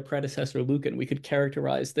and their predecessor Lucan. We could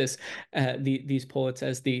characterize these poets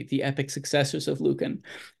as the epic successors of Lucan.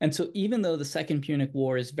 And so even though the Second Punic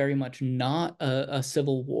War is very much not a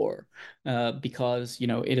civil war, because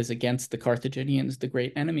it is against the Carthaginians, the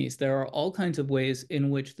great enemies, there are all kinds of ways in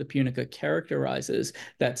which the Punica characterizes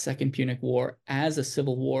that Second Punic War as a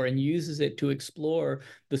civil war and uses it to explore explore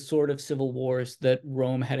the sort of civil wars that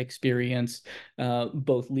Rome had experienced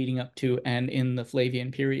both leading up to and in the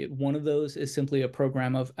Flavian period. One of those is simply a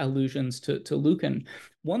program of allusions to Lucan.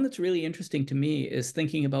 One that's really interesting to me is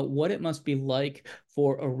thinking about what it must be like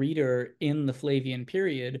for a reader in the Flavian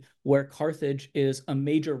period, where Carthage is a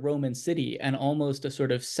major Roman city and almost a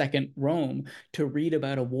sort of second Rome, to read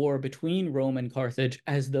about a war between Rome and Carthage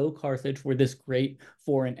as though Carthage were this great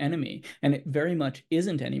foreign enemy. And it very much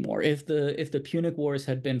isn't anymore. If the Punic Wars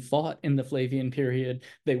had been fought in the Flavian period,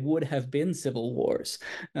 they would have been civil wars.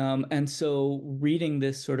 And so reading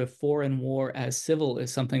this sort of foreign war as civil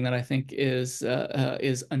is something that I think is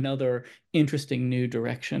another interesting new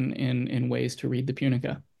direction in ways to read the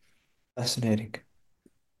Punica. Fascinating.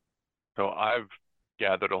 So I've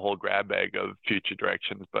gathered a whole grab bag of future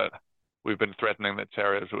directions, but we've been threatening that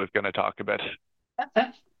Sarah was going to talk a bit.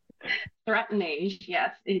 Threatening,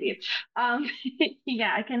 yes, indeed.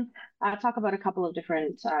 Yeah, I can talk about a couple of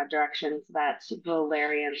different directions that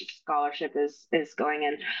Valerian scholarship is going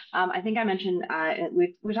in. I think I mentioned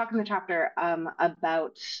we talked in the chapter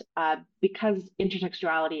about because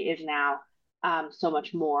intertextuality is now so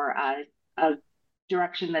much more a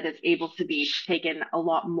direction that is able to be taken. A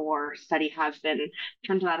lot more study has been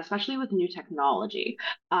turned to that, especially with new technology.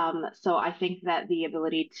 So I think that the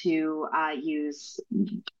ability to use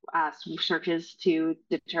some searches to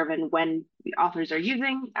determine when authors are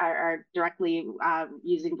directly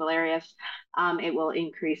using Valerius, it will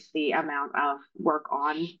increase the amount of work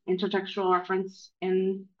on intertextual reference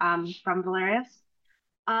in from Valerius.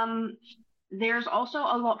 There's also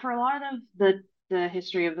a lot of the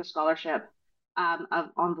history of the scholarship on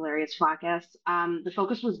Valerius Flaccus. The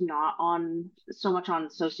focus was not so much on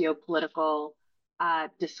socio-political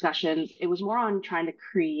discussions. It was more on trying to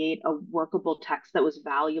create a workable text that was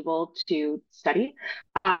valuable to study.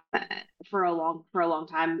 For a long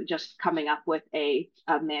time, just coming up with a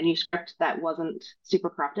manuscript that wasn't super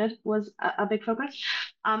corrupted was a big focus.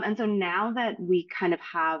 And so now that we kind of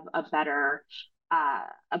have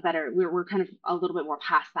we're kind of a little bit more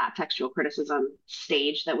past that textual criticism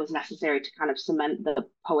stage that was necessary to kind of cement the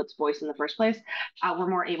poet's voice in the first place. We're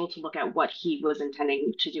more able to look at what he was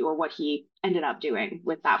intending to do or what he ended up doing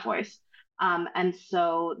with that voice. And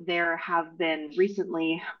so there have been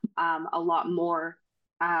recently a lot more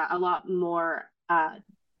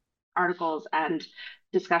articles and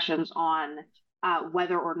discussions on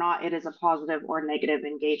whether or not it is a positive or negative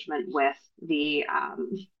engagement with the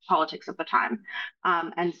politics of the time.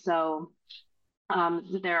 And so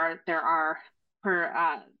there are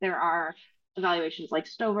evaluations like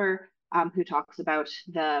Stover, who talks about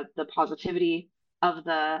the positivity of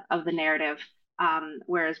the narrative,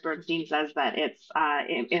 whereas Bernstein says that it's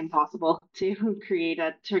impossible to create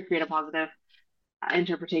a positive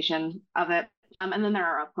interpretation of it. And then there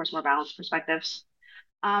are, of course, more balanced perspectives.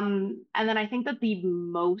 And then I think that the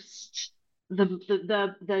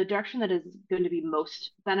direction that is going to be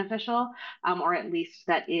most beneficial, or at least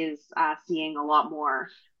that is seeing a lot more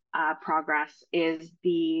progress, is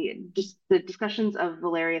the discussions of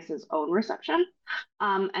Valerius's own reception,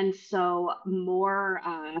 and so more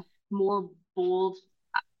bold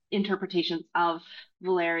interpretations of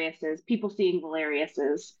people seeing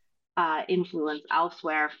Valerius's influence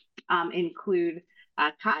elsewhere include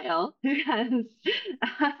Kyle,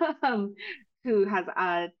 who has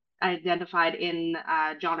identified in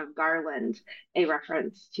John of Garland a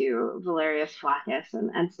reference to Valerius Flaccus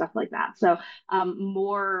and stuff like that. So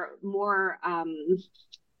more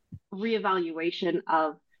reevaluation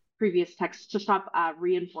of previous texts to stop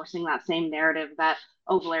reinforcing that same narrative that,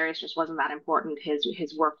 oh, Valerius just wasn't that important,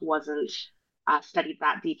 his work wasn't studied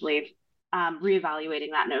that deeply. Reevaluating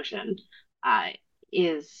that notion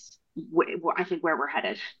is I think where we're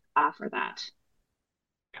headed for that.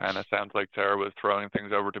 Kind of sounds like Sarah was throwing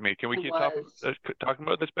things over to me. Can we keep talking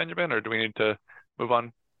about this, Benjamin, or do we need to move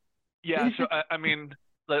on? Yeah, so I mean,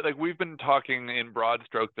 like we've been talking in broad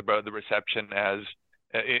strokes about the reception as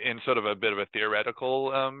in sort of a bit of a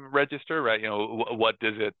theoretical register, right? You know, what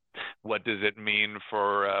does it mean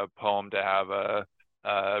for a poem to have a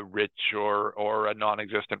rich or a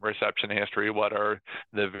non-existent reception history? What are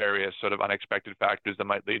the various sort of unexpected factors that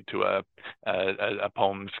might lead to a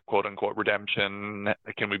poem's quote-unquote redemption?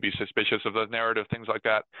 Can we be suspicious of the narrative, things like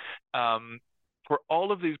that? For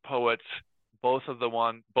all of these poets, both the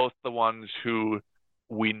ones who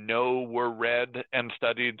we know were read and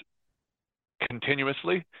studied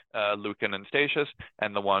continuously, Lucan and Statius,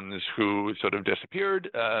 and the ones who sort of disappeared,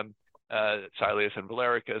 Silius and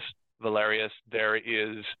Valerius, there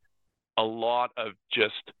is a lot of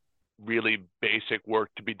just really basic work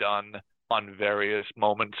to be done on various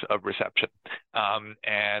moments of reception.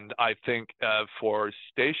 And I think for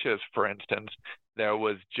Statius, for instance, there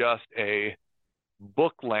was just a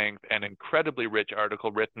book-length and incredibly rich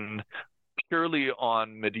article written purely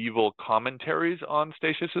on medieval commentaries on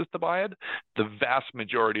Statius's Thebaid, the vast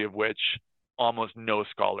majority of which almost no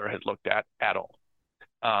scholar had looked at all,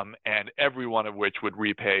 and every one of which would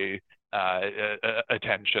repay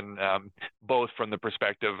attention, both from the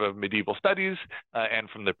perspective of medieval studies and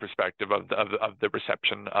from the perspective of the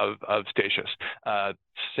reception of Statius.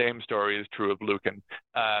 Same story is true of Lucan.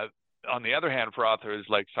 On the other hand, for authors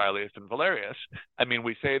like Silius and Valerius, I mean,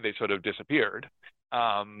 we say they sort of disappeared,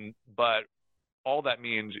 but all that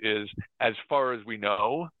means is, as far as we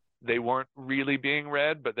know, they weren't really being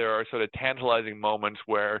read, but there are sort of tantalizing moments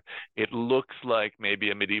where it looks like maybe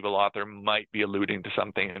a medieval author might be alluding to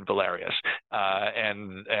something in Valerius.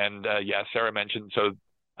 Yeah, Sarah mentioned, so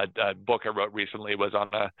a book I wrote recently was on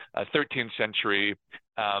a 13th century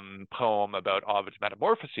poem about Ovid's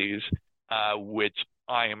Metamorphoses, which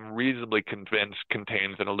I am reasonably convinced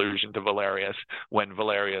contains an allusion to Valerius when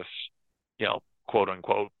Valerius, quote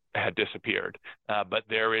unquote, had disappeared. But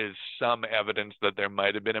there is some evidence that there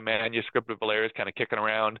might have been a manuscript of Valerius kind of kicking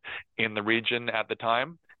around in the region at the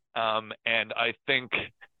time. And I think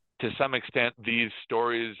to some extent these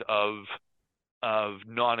stories of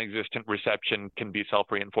non-existent reception can be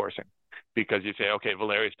self-reinforcing, because you say, okay,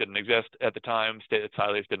 Valerius didn't exist at the time,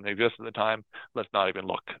 Silius didn't exist at the time, let's not even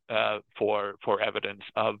look for evidence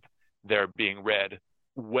of their being read,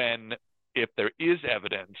 when if there is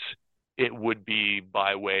evidence, it would be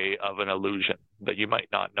by way of an allusion that you might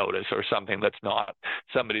not notice, or something that's not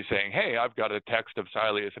somebody saying, hey, I've got a text of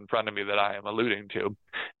Silius in front of me that I am alluding to,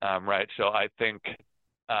 right? So I think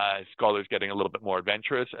scholars getting a little bit more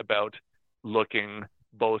adventurous about looking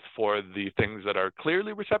both for the things that are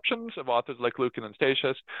clearly receptions of authors like Lucan and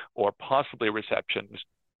Statius, or possibly receptions.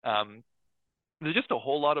 There's just a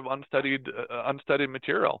whole lot of unstudied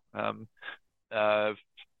material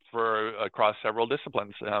for across several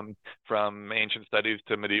disciplines, from ancient studies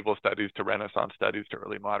to medieval studies to Renaissance studies to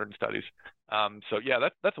early modern studies. So yeah,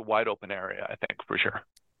 that's a wide open area, I think, for sure.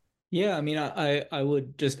 Yeah, I mean, I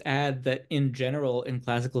would just add that in general, in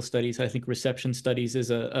classical studies, I think reception studies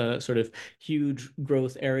is a sort of huge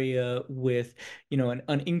growth area with,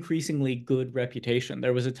 an increasingly good reputation.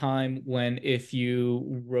 There was a time when if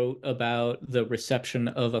you wrote about the reception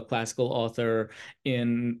of a classical author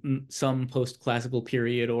in some post-classical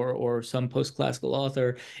period or some post-classical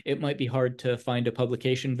author, it might be hard to find a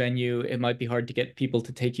publication venue. It might be hard to get people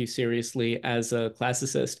to take you seriously as a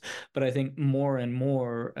classicist. But I think more and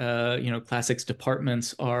more, classics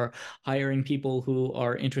departments are hiring people who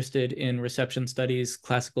are interested in reception studies.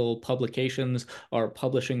 Classical publications are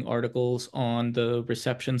publishing articles on the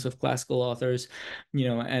receptions of classical authors,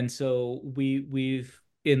 and so we've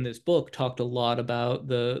in this book talked a lot about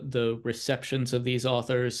the receptions of these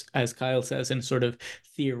authors, as Kyle says, in sort of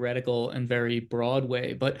theoretical and very broad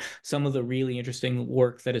way. But some of the really interesting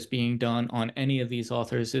work that is being done on any of these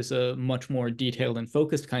authors is a much more detailed and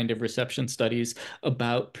focused kind of reception studies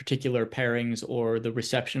about particular pairings or the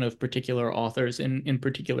reception of particular authors in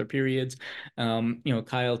particular periods.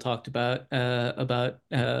 Kyle talked about and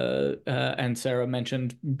Sarah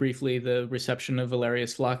mentioned briefly the reception of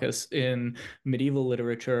Valerius Flaccus in medieval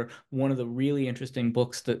literature. One of the really interesting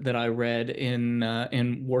books that I read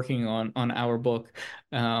in working on our book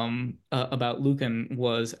about Lucan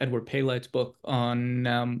was Edward Paylight's book on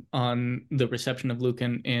the reception of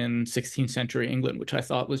Lucan in 16th century England, which I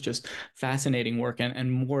thought was just fascinating work,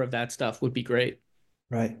 and more of that stuff would be great.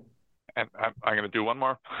 Right. And I'm going to do one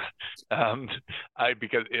more,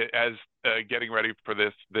 because as getting ready for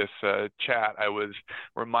this chat, I was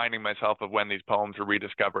reminding myself of when these poems were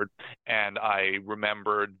rediscovered, and I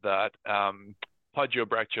remembered that Poggio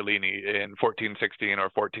Bracciolini in 1416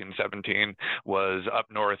 or 1417 was up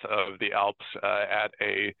north of the Alps at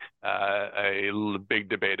a big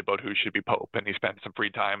debate about who should be pope, and he spent some free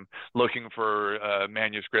time looking for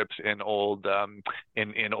manuscripts in old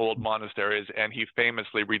monasteries, and he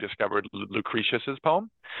famously rediscovered Lucretius's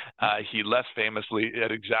poem. He less famously,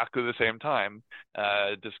 at exactly the same time,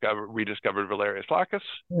 rediscovered Valerius Flaccus,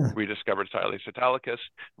 rediscovered Silius Italicus,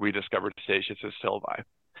 rediscovered Statius's Silvae.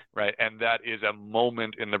 Right, and that is a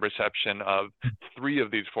moment in the reception of three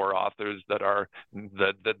of these four authors that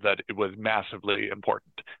it was massively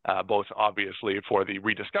important, both obviously for the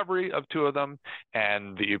rediscovery of two of them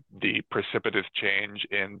and the precipitous change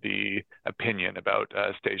in the opinion about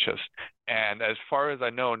Statius. And as far as I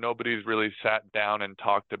know, nobody's really sat down and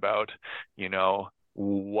talked about,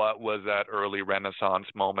 what was that early Renaissance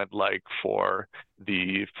moment like for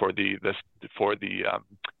the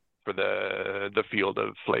for the field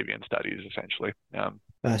of Flavian studies, essentially.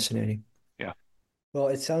 Fascinating. Yeah. Well,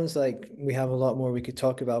 it sounds like we have a lot more we could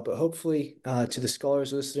talk about, but hopefully, to the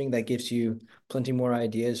scholars listening, that gives you plenty more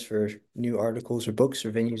ideas for new articles or books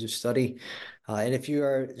or venues of study. And if you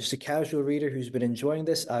are just a casual reader who's been enjoying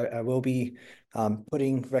this, I will be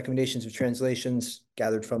putting recommendations of translations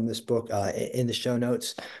gathered from this book in the show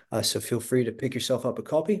notes. So feel free to pick yourself up a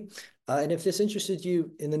copy. And if this interested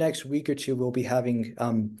you, in the next week or two, we'll be having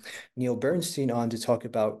Neil Bernstein on to talk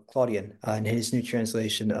about Claudian and his new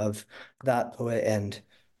translation of that poet and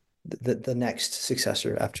the next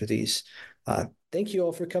successor after these. Thank you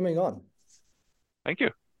all for coming on. Thank you.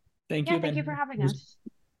 Thank you, Thank Ben. you for having It was us.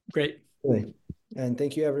 great. And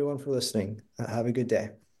thank you everyone for listening. Have a good day.